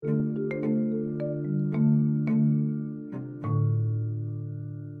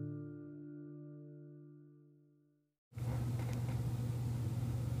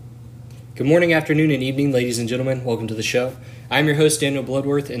Good morning, afternoon, and evening, ladies and gentlemen. Welcome to the show. I'm your host, Daniel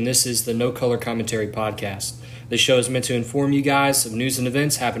Bloodworth, and this is the No Color Commentary Podcast. This show is meant to inform you guys of news and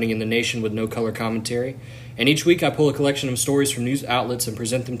events happening in the nation with no color commentary. And each week I pull a collection of stories from news outlets and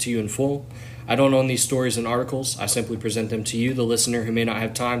present them to you in full. I don't own these stories and articles. I simply present them to you, the listener, who may not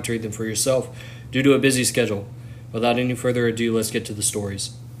have time to read them for yourself due to a busy schedule. Without any further ado, let's get to the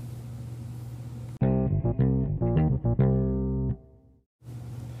stories.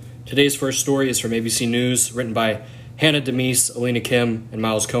 Today's first story is from ABC News, written by Hannah Demise, Alina Kim, and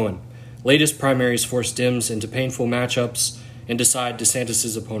Miles Cohen. Latest primaries force Dems into painful matchups and decide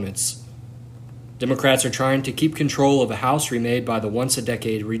DeSantis' opponents. Democrats are trying to keep control of a House remade by the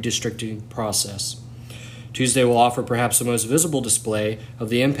once-a-decade redistricting process. Tuesday will offer perhaps the most visible display of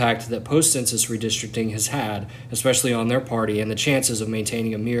the impact that post-census redistricting has had, especially on their party and the chances of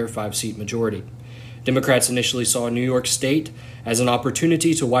maintaining a mere 5-seat majority. Democrats initially saw New York State as an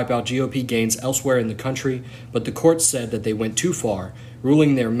opportunity to wipe out GOP gains elsewhere in the country, but the court said that they went too far,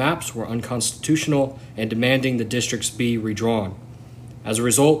 ruling their maps were unconstitutional and demanding the districts be redrawn. As a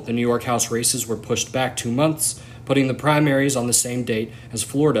result, the New York House races were pushed back 2 months, putting the primaries on the same date as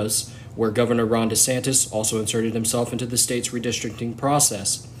Florida's, where Governor Ron DeSantis also inserted himself into the state's redistricting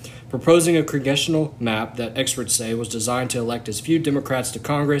process, proposing a congressional map that experts say was designed to elect as few Democrats to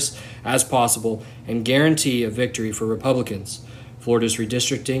Congress as possible and guarantee a victory for Republicans. Florida's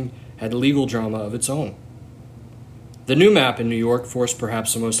redistricting had legal drama of its own. The new map in New York forced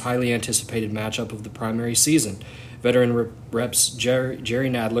perhaps the most highly anticipated matchup of the primary season. Veteran Reps Jerry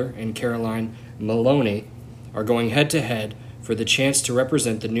Nadler and Caroline Maloney are going head-to-head for the chance to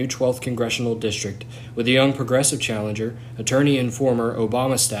represent the new 12th Congressional District, with a young progressive challenger, attorney and former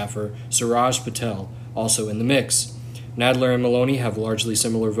Obama staffer Siraj Patel, also in the mix. Nadler and Maloney have largely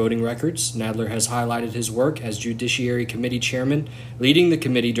similar voting records. Nadler has highlighted his work as Judiciary Committee chairman, leading the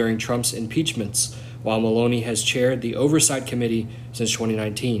committee during Trump's impeachments, while Maloney has chaired the Oversight Committee since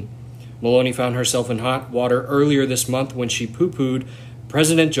 2019. Maloney found herself in hot water earlier this month when she poo-pooed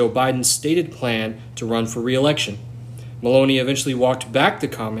President Joe Biden's stated plan to run for re-election. Maloney eventually walked back the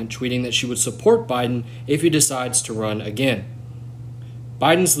comment, tweeting that she would support Biden if he decides to run again.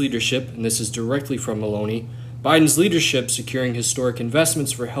 Biden's leadership, and this is directly from Maloney, Biden's leadership securing historic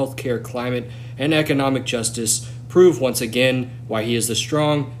investments for healthcare, climate, and economic justice prove once again why he is the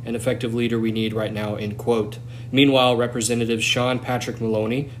strong and effective leader we need right now, end quote. Meanwhile, Representative Sean Patrick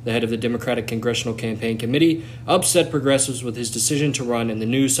Maloney, the head of the Democratic Congressional Campaign Committee, upset progressives with his decision to run in the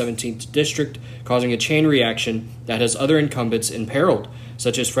new 17th District, causing a chain reaction that has other incumbents imperiled,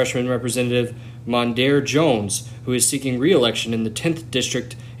 such as freshman Representative Mondaire Jones, who is seeking re-election in the 10th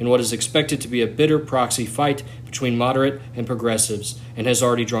District in what is expected to be a bitter proxy fight between moderate and progressives, and has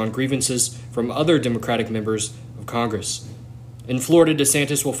already drawn grievances from other Democratic members of Congress. In Florida,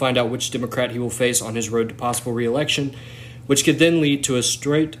 DeSantis will find out which Democrat he will face on his road to possible re-election, which could then lead to a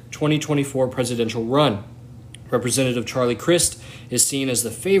straight 2024 presidential run. Representative Charlie Crist is seen as the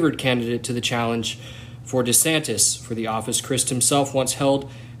favored candidate to the challenge for DeSantis for the office Crist himself once held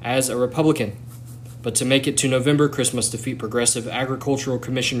as a Republican. But to make it to November, Crist must defeat Progressive Agricultural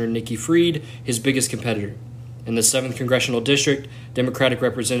Commissioner Nikki Fried, his biggest competitor. In the 7th Congressional District, Democratic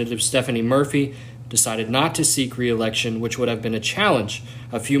Representative Stephanie Murphy decided not to seek re-election, which would have been a challenge.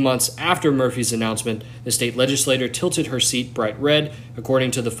 A few months after Murphy's announcement, the state legislature tilted her seat bright red,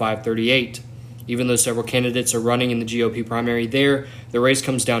 according to the 538. Even though several candidates are running in the GOP primary there, the race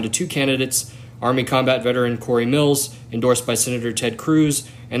comes down to 2 candidates, Army combat veteran Corey Mills, endorsed by Senator Ted Cruz,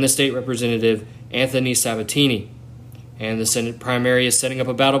 and the state representative Anthony Sabatini. And the Senate primary is setting up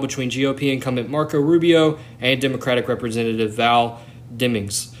a battle between GOP incumbent Marco Rubio and Democratic Representative Val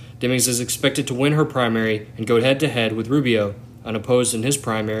Demings. Demings is expected to win her primary and go head-to-head with Rubio, unopposed in his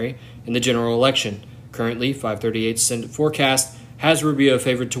primary, in the general election. Currently, 538's Senate forecast has Rubio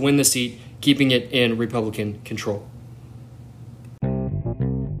favored to win the seat, keeping it in Republican control.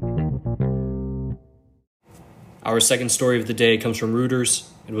 Our second story of the day comes from Reuters.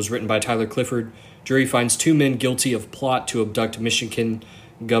 It was written by Tyler Clifford. Jury finds 2 men guilty of plot to abduct Michigan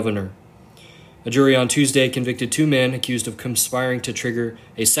governor. A jury on Tuesday convicted 2 men accused of conspiring to trigger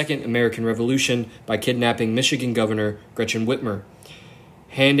a second American Revolution by kidnapping Michigan Governor Gretchen Whitmer,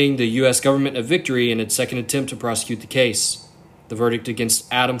 handing the U.S. government a victory in its second attempt to prosecute the case. The verdict against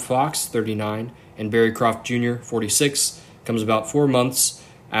Adam Fox, 39, and Barry Croft Jr., 46, comes about 4 months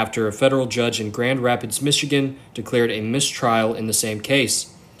after a federal judge in Grand Rapids, Michigan, declared a mistrial in the same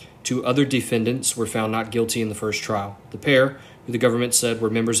case. 2 other defendants were found not guilty in the first trial. The pair, who the government said were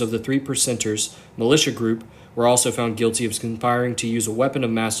members of the 3 Percenters militia group, were also found guilty of conspiring to use a weapon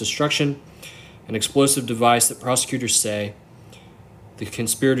of mass destruction, an explosive device that prosecutors say The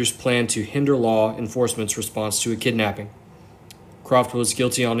conspirators planned to hinder law enforcement's response to a kidnapping. Croft was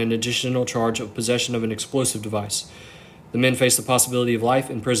guilty on an additional charge of possession of an explosive device. The men faced the possibility of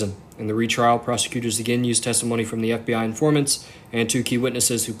life in prison. In the retrial, prosecutors again used testimony from the FBI informants and 2 key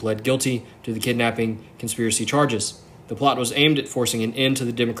witnesses who pled guilty to the kidnapping conspiracy charges. The plot was aimed at forcing an end to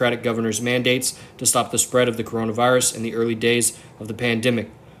the Democratic governor's mandates to stop the spread of the coronavirus in the early days of the pandemic,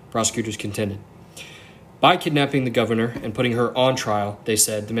 prosecutors contended. By kidnapping the governor and putting her on trial, they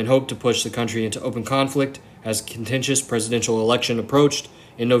said, the men hoped to push the country into open conflict as the contentious presidential election approached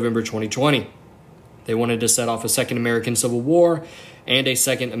in November 2020. They wanted to set off a second American Civil War and a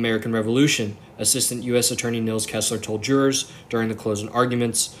second American Revolution, Assistant U.S. Attorney Nils Kessler told jurors during the closing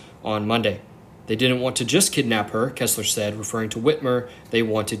arguments on Monday. They didn't want to just kidnap her, Kessler said, referring to Whitmer. They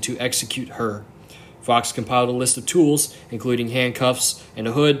wanted to execute her. Fox compiled a list of tools, including handcuffs and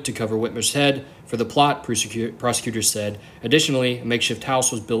a hood to cover Whitmer's head. For the plot, prosecutors said. Additionally, a makeshift house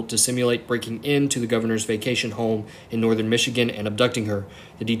was built to simulate breaking into the governor's vacation home in northern Michigan and abducting her.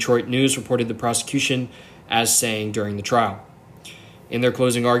 The Detroit News reported the prosecution as saying during the trial. In their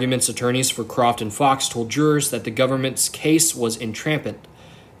closing arguments, attorneys for Croft and Fox told jurors that the government's case was entrapment.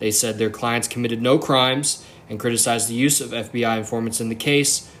 They said their clients committed no crimes and criticized the use of FBI informants in the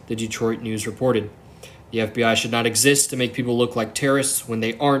case, the Detroit News reported. The FBI should not exist to make people look like terrorists when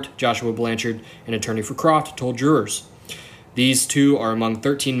they aren't, Joshua Blanchard, an attorney for Croft, told jurors. These 2 are among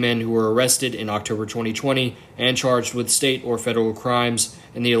 13 men who were arrested in October 2020 and charged with state or federal crimes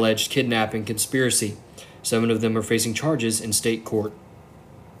in the alleged kidnapping conspiracy. 7 of them are facing charges in state court.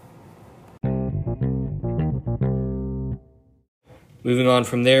 Moving on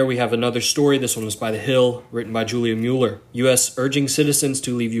from there, we have another story. This one was by The Hill, written by Julia Mueller. U.S. urging citizens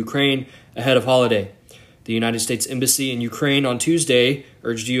to leave Ukraine ahead of holiday. The United States Embassy in Ukraine on Tuesday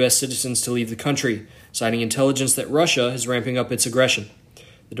urged U.S. citizens to leave the country, citing intelligence that Russia is ramping up its aggression.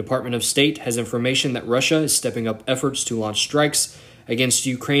 The Department of State has information that Russia is stepping up efforts to launch strikes against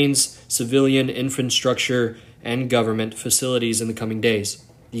Ukraine's civilian infrastructure and government facilities in the coming days.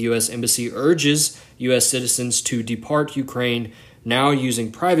 The U.S. Embassy urges U.S. citizens to depart Ukraine, now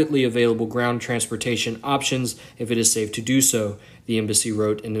using privately available ground transportation options if it is safe to do so, the embassy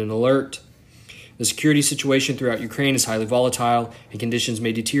wrote in an alert. The security situation throughout Ukraine is highly volatile, and conditions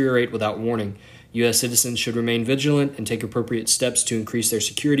may deteriorate without warning. U.S. citizens should remain vigilant and take appropriate steps to increase their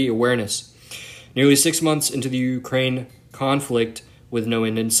security awareness. Nearly 6 months into the Ukraine conflict, with no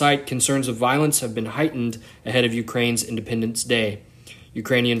end in sight, concerns of violence have been heightened ahead of Ukraine's Independence Day.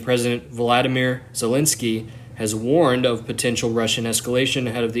 Ukrainian President Volodymyr Zelensky has warned of potential Russian escalation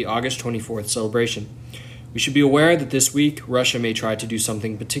ahead of the August 24th celebration. We should be aware that this week, Russia may try to do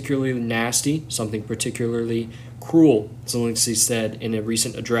something particularly nasty, something particularly cruel, Zelensky said in a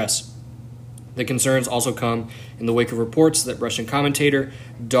recent address. The concerns also come in the wake of reports that Russian commentator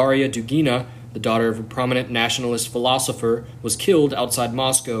Daria Dugina, the daughter of a prominent nationalist philosopher, was killed outside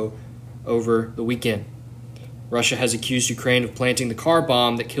Moscow over the weekend. Russia has accused Ukraine of planting the car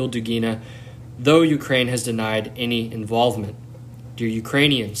bomb that killed Dugina, though Ukraine has denied any involvement. Dear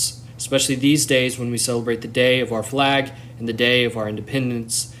Ukrainians, especially these days when we celebrate the day of our flag and the day of our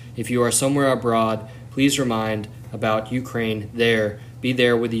independence, if you are somewhere abroad, please remind about Ukraine there. Be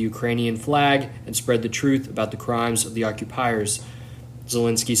there with the Ukrainian flag and spread the truth about the crimes of the occupiers,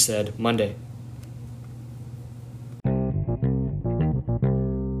 Zelensky said Monday.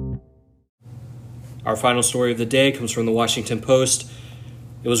 Our final story of the day comes from the Washington Post.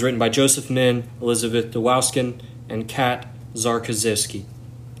 It was written by Joseph Min, Elizabeth Dwowskin, and Kat Zarkazewski.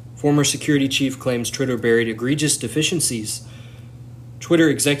 Former security chief claims Twitter buried egregious deficiencies. Twitter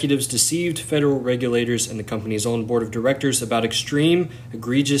executives deceived federal regulators and the company's own board of directors about extreme,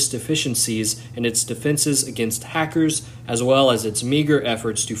 egregious deficiencies in its defenses against hackers, as well as its meager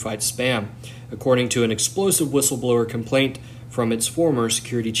efforts to fight spam, according to an explosive whistleblower complaint from its former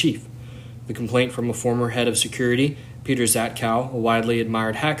security chief. The complaint from a former head of security, Peter Zatkow, a widely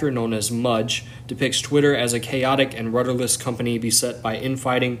admired hacker known as Mudge, depicts Twitter as a chaotic and rudderless company beset by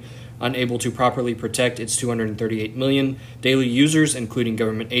infighting, unable to properly protect its 238 million daily users, including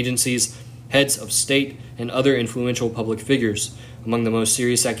government agencies, heads of state, and other influential public figures. Among the most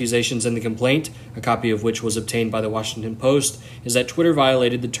serious accusations in the complaint, a copy of which was obtained by the Washington Post, is that Twitter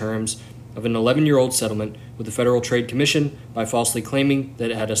violated the terms of an 11-year-old settlement with the Federal Trade Commission by falsely claiming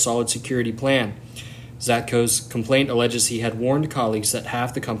that it had a solid security plan. Zatkow's complaint alleges he had warned colleagues that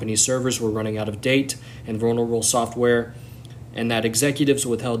half the company's servers were running out of date and vulnerable software, and that executives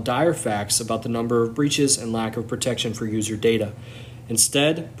withheld dire facts about the number of breaches and lack of protection for user data,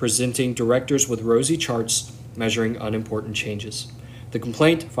 instead presenting directors with rosy charts measuring unimportant changes. The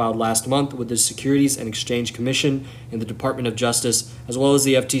complaint, filed last month with the Securities and Exchange Commission and the Department of Justice, as well as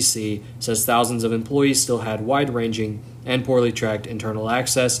the FTC, says thousands of employees still had wide-ranging and poorly tracked internal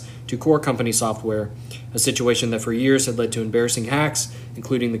access to core company software, a situation that for years had led to embarrassing hacks,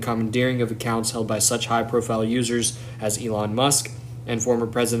 including the commandeering of accounts held by such high-profile users as Elon Musk and former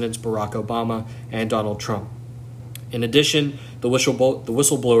Presidents Barack Obama and Donald Trump. In addition, the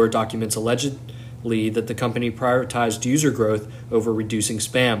whistleblower documents allegedly that the company prioritized user growth over reducing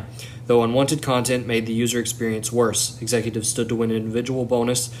spam. Though unwanted content made the user experience worse, executives stood to win an individual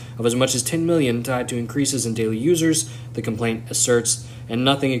bonus of as much as $10 million tied to increases in daily users, the complaint asserts, and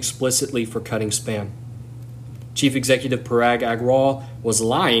nothing explicitly for cutting spam. Chief Executive Parag Agrawal was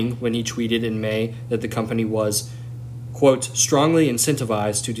lying when he tweeted in May that the company was, quote, strongly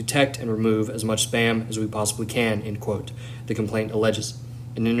incentivized to detect and remove as much spam as we possibly can, end quote, the complaint alleges.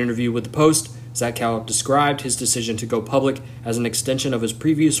 In an interview with The Post, Zatkow described his decision to go public as an extension of his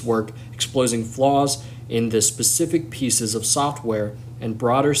previous work exposing flaws in the specific pieces of software and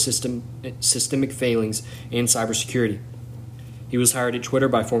broader systemic failings in cybersecurity. He was hired at Twitter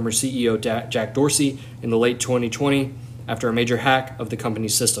by former CEO Jack Dorsey in the late 2020 after a major hack of the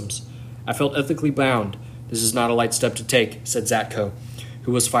company's systems. I felt ethically bound. This is not a light step to take, said Zatko,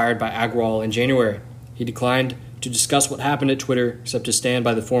 who was fired by Agrawal in January. He declined to discuss what happened at Twitter except to stand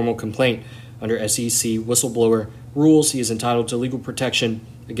by the formal complaint. Under SEC whistleblower rules, he is entitled to legal protection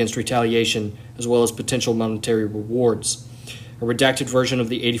against retaliation as well as potential monetary rewards. A redacted version of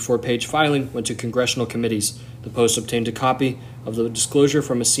the 84-page filing went to congressional committees. The Post obtained a copy of the disclosure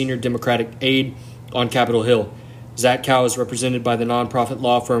from a senior Democratic aide on Capitol Hill. Zatkow is represented by the nonprofit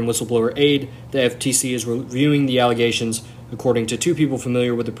law firm Whistleblower Aid. The FTC is reviewing the allegations, according to two people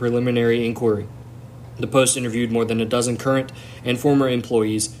familiar with the preliminary inquiry. The Post interviewed more than a dozen current and former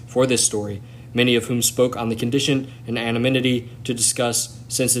employees for this story, many of whom spoke on the condition and anonymity to discuss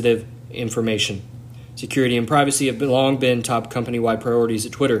sensitive information. Security and privacy have long been top company-wide priorities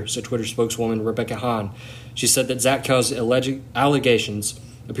at Twitter, said Twitter spokeswoman Rebecca Hahn. She said that Zatkow's alleged allegations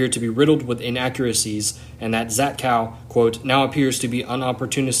appear to be riddled with inaccuracies and that Zatkow, quote, now appears to be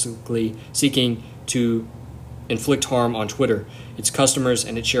unopportunistically seeking to inflict harm on Twitter, its customers,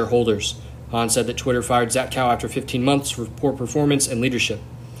 and its shareholders. Hahn said that Twitter fired Zatkow after 15 months for poor performance and leadership.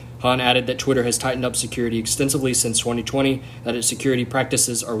 Hahn added that Twitter has tightened up security extensively since 2020, that its security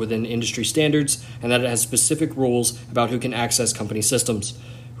practices are within industry standards, and that it has specific rules about who can access company systems.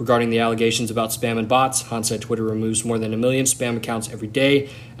 Regarding the allegations about spam and bots, Hahn said Twitter removes more than 1 million spam accounts every day,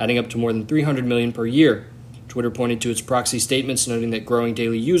 adding up to more than 300 million per year. Twitter pointed to its proxy statements, noting that growing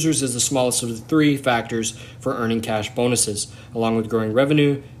daily users is the smallest of the three factors for earning cash bonuses, along with growing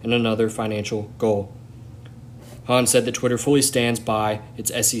revenue and another financial goal. Hahn said that Twitter fully stands by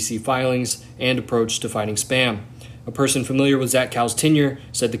its SEC filings and approach to fighting spam. A person familiar with Zatkow's tenure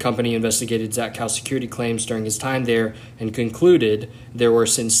said the company investigated Zatkow's security claims during his time there and concluded there were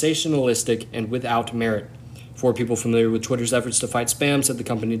sensationalistic and without merit. 4 people familiar with Twitter's efforts to fight spam said the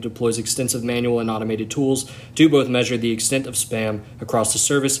company deploys extensive manual and automated tools to both measure the extent of spam across the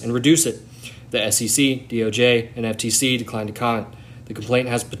service and reduce it. The SEC, DOJ, and FTC declined to comment. The complaint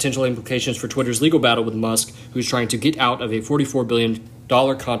has potential implications for Twitter's legal battle with Musk, who is trying to get out of a $44 billion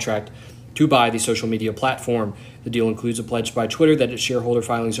contract to buy the social media platform. The deal includes a pledge by Twitter that its shareholder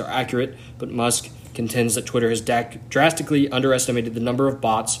filings are accurate, but Musk contends that Twitter has drastically underestimated the number of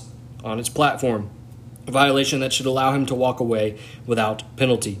bots on its platform, a violation that should allow him to walk away without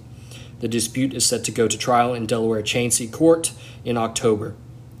penalty. The dispute is set to go to trial in Delaware Chainsey Court in October.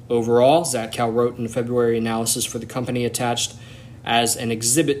 Overall, Zatkow wrote in a February analysis for the company attached as an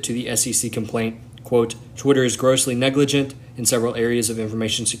exhibit to the SEC complaint, quote, Twitter is grossly negligent in several areas of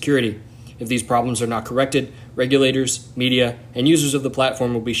information security. If these problems are not corrected, regulators, media, and users of the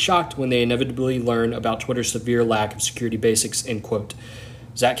platform will be shocked when they inevitably learn about Twitter's severe lack of security basics, end quote.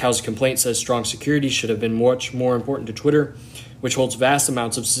 Zatkow's complaint says strong security should have been much more important to Twitter, which holds vast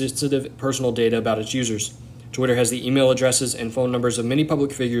amounts of sensitive personal data about its users. Twitter has the email addresses and phone numbers of many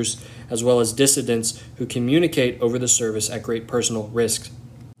public figures, as well as dissidents who communicate over the service at great personal risk.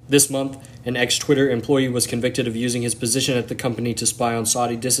 This month, an ex-Twitter employee was convicted of using his position at the company to spy on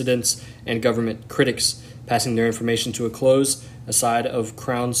Saudi dissidents and government critics, passing their information to a close aside of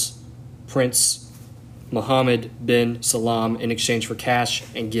Crown Prince Mohammed bin Salman in exchange for cash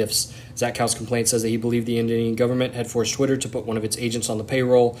and gifts. Zatkow's complaint says that he believed the Indian government had forced Twitter to put one of its agents on the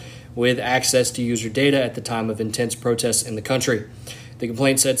payroll with access to user data at the time of intense protests in the country. The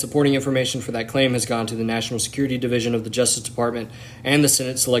complaint said supporting information for that claim has gone to the National Security Division of the Justice Department and the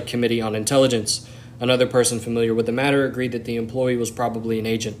Senate Select Committee on Intelligence. Another person familiar with the matter agreed that the employee was probably an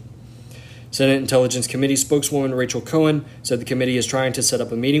agent. Senate Intelligence Committee spokeswoman Rachel Cohen said the committee is trying to set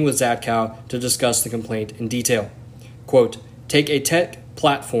up a meeting with Zatkow to discuss the complaint in detail. Quote, take a tech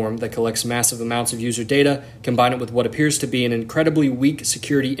platform that collects massive amounts of user data, combine it with what appears to be an incredibly weak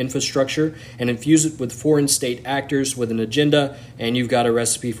security infrastructure, and infuse it with foreign state actors with an agenda, and you've got a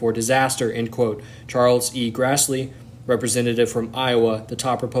recipe for disaster, end quote. Charles E. Grassley, representative from Iowa, the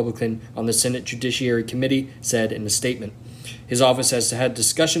top Republican on the Senate Judiciary Committee, said in a statement. His office has had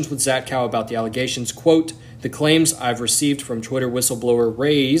discussions with Zatkow about the allegations. Quote, the claims I've received from Twitter whistleblower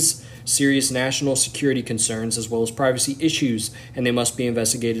raise serious national security concerns as well as privacy issues, and they must be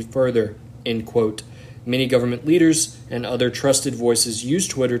investigated further, end quote. Many government leaders and other trusted voices use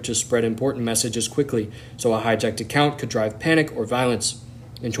Twitter to spread important messages quickly, so a hijacked account could drive panic or violence.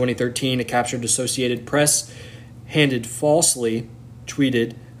 In 2013, a captured Associated Press falsely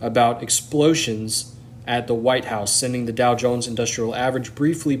tweeted about explosions at the White House, sending the Dow Jones Industrial Average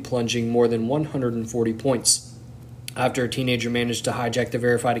briefly plunging more than 140 points. After a teenager managed to hijack the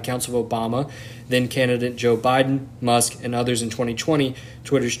verified accounts of Obama, then candidate Joe Biden, Musk, and others in 2020,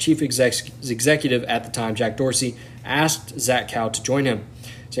 Twitter's chief executive at the time, Jack Dorsey, asked Zatkow to join him,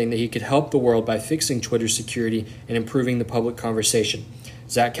 saying that he could help the world by fixing Twitter's security and improving the public conversation,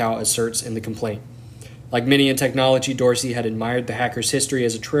 Zatkow asserts in the complaint. Like many in technology, Dorsey had admired the hacker's history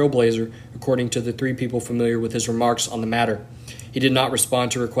as a trailblazer, according to the three people familiar with his remarks on the matter. He did not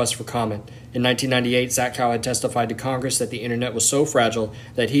respond to requests for comment. In 1998, Zatkow had testified to Congress that the internet was so fragile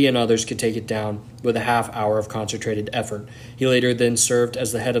that he and others could take it down with a half hour of concentrated effort. He later then served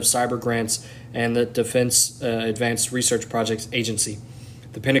as the head of cyber grants and the Defense Advanced Research Projects Agency.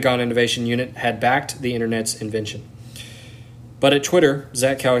 The Pentagon Innovation Unit had backed the internet's invention. But at Twitter,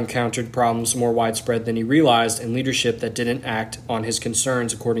 Zatkow encountered problems more widespread than he realized and leadership that didn't act on his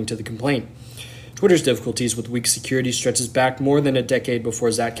concerns, according to the complaint. Twitter's difficulties with weak security stretches back more than a decade before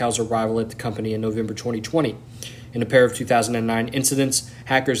Zatkow's arrival at the company in November 2020. In a pair of 2009 incidents,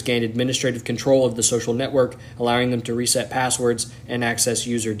 hackers gained administrative control of the social network, allowing them to reset passwords and access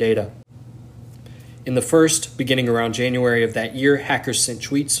user data. In the first, beginning around January of that year, hackers sent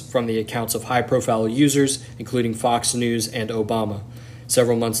tweets from the accounts of high-profile users, including Fox News and Obama.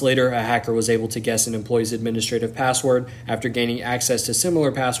 Several months later, a hacker was able to guess an employee's administrative password after gaining access to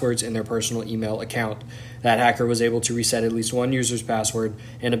similar passwords in their personal email account. That hacker was able to reset at least one user's password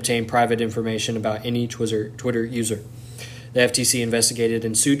and obtain private information about any Twitter user. The FTC investigated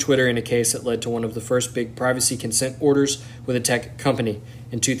and sued Twitter in a case that led to one of the first big privacy consent orders with a tech company.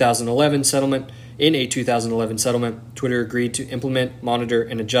 In a 2011 settlement, Twitter agreed to implement, monitor,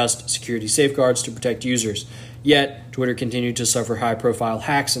 and adjust security safeguards to protect users. Yet, Twitter continued to suffer high-profile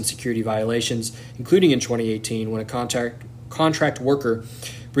hacks and security violations, including in 2018 when a contract worker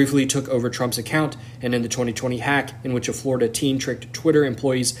briefly took over Trump's account, and in the 2020 hack in which a Florida teen tricked Twitter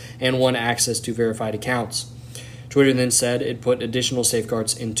employees and won access to verified accounts. Twitter then said it put additional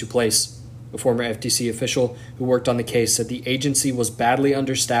safeguards into place. A former FTC official who worked on the case said the agency was badly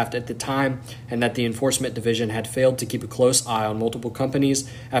understaffed at the time and that the enforcement division had failed to keep a close eye on multiple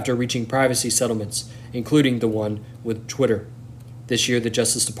companies after reaching privacy settlements, including the one with Twitter. This year, the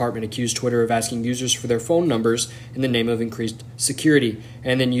Justice Department accused Twitter of asking users for their phone numbers in the name of increased security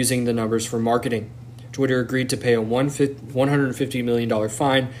and then using the numbers for marketing. Twitter agreed to pay a $150 million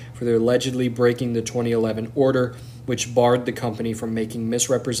fine for their allegedly breaking the 2011 order, which barred the company from making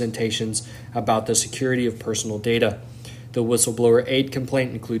misrepresentations about the security of personal data. The whistleblower aid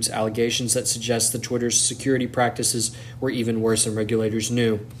complaint includes allegations that suggest that Twitter's security practices were even worse than regulators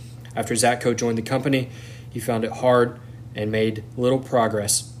knew. After Zatkow joined the company, he found it hard and made little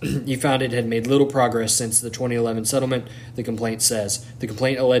progress. He found it had made little progress since the 2011 settlement, the complaint says. The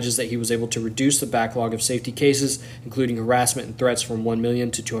complaint alleges that he was able to reduce the backlog of safety cases, including harassment and threats, from 1 million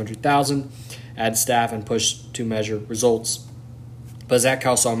to 200,000, add staff, and push to measure results. But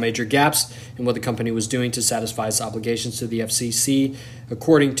Zatkow saw major gaps in what the company was doing to satisfy its obligations to the FCC,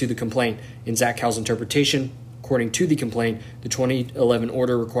 according to the complaint. In Zatkow's interpretation, according to the complaint, the 2011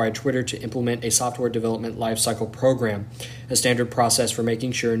 order required Twitter to implement a software development lifecycle program, a standard process for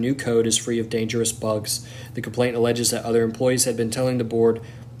making sure new code is free of dangerous bugs. The complaint alleges that other employees had been telling the board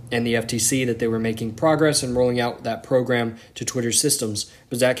and the FTC that they were making progress in rolling out that program to Twitter's systems,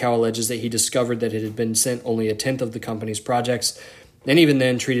 but Zatkow alleges that he discovered that it had been sent only a tenth of the company's projects, and even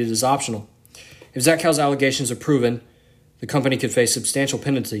then treated as optional. If Zatkow's allegations are proven, the company could face substantial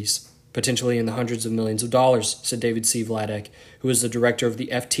penalties, potentially in the hundreds of millions of dollars, said David C. Vladek, who is the director of the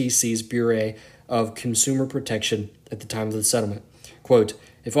FTC's Bureau of Consumer Protection at the time of the settlement. Quote,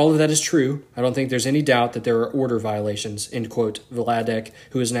 if all of that is true, I don't think there's any doubt that there are order violations, end quote. Vladek,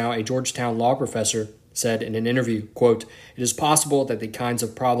 who is now a Georgetown law professor, said in an interview, quote, "It is possible that the kinds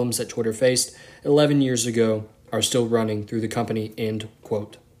of problems that Twitter faced 11 years ago are still running through the company," end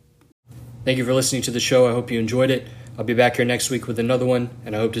quote. Thank you for listening to the show. I hope you enjoyed it. I'll be back here next week with another one,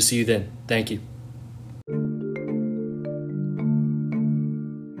 and I hope to see you then. Thank you.